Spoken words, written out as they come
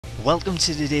Welcome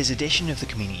to today's edition of the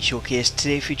Community Showcase,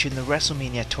 today featuring the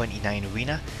WrestleMania 29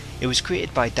 arena. It was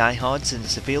created by diehards and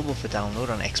it's available for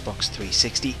download on Xbox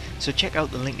 360, so check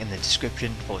out the link in the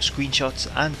description for screenshots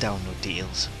and download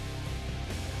details.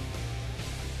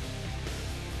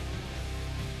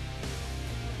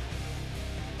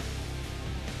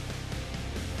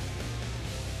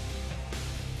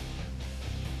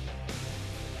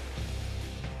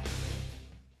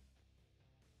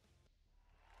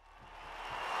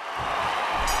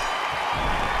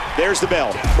 There's the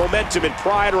bell. Momentum and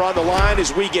pride are on the line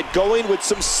as we get going with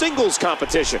some singles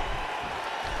competition.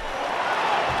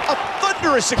 A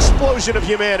thunderous explosion of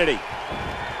humanity.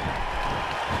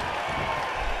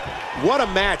 What a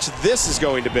match this is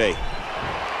going to be.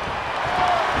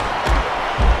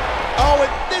 Oh,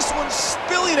 and this one's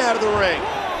spilling out of the ring.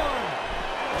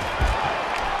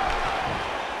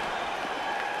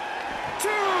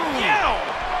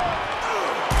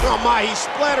 Oh my, he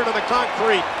splattered on the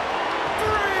concrete.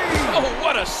 Oh,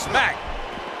 what a smack!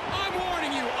 I'm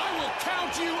warning you, I will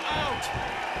count you out!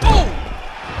 Oh!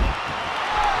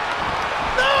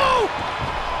 No!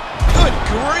 Good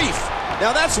grief!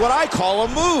 Now that's what I call a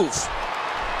move.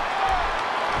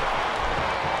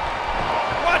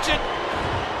 Watch it!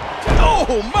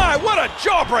 Oh my, what a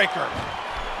jawbreaker!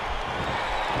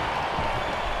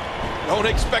 Don't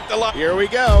expect a lot. Here we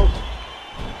go.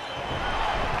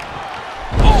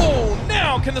 Oh,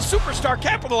 now can the superstar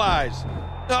capitalize?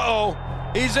 Uh-oh,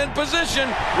 he's in position,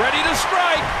 ready to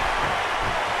strike.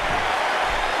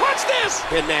 Watch this!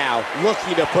 And now,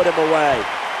 looking to put him away.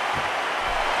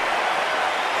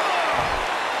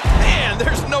 Man,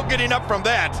 there's no getting up from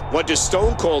that. What does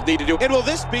Stone Cold need to do? And will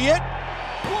this be it?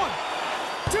 1,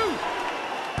 2,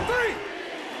 3.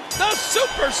 The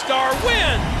superstar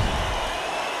wins!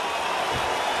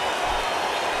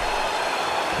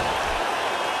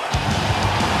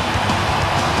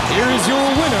 Here is your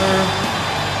winner,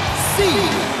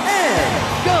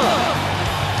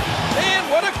 Man,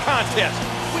 what a contest!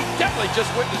 We definitely just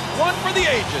witnessed one for the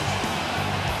ages.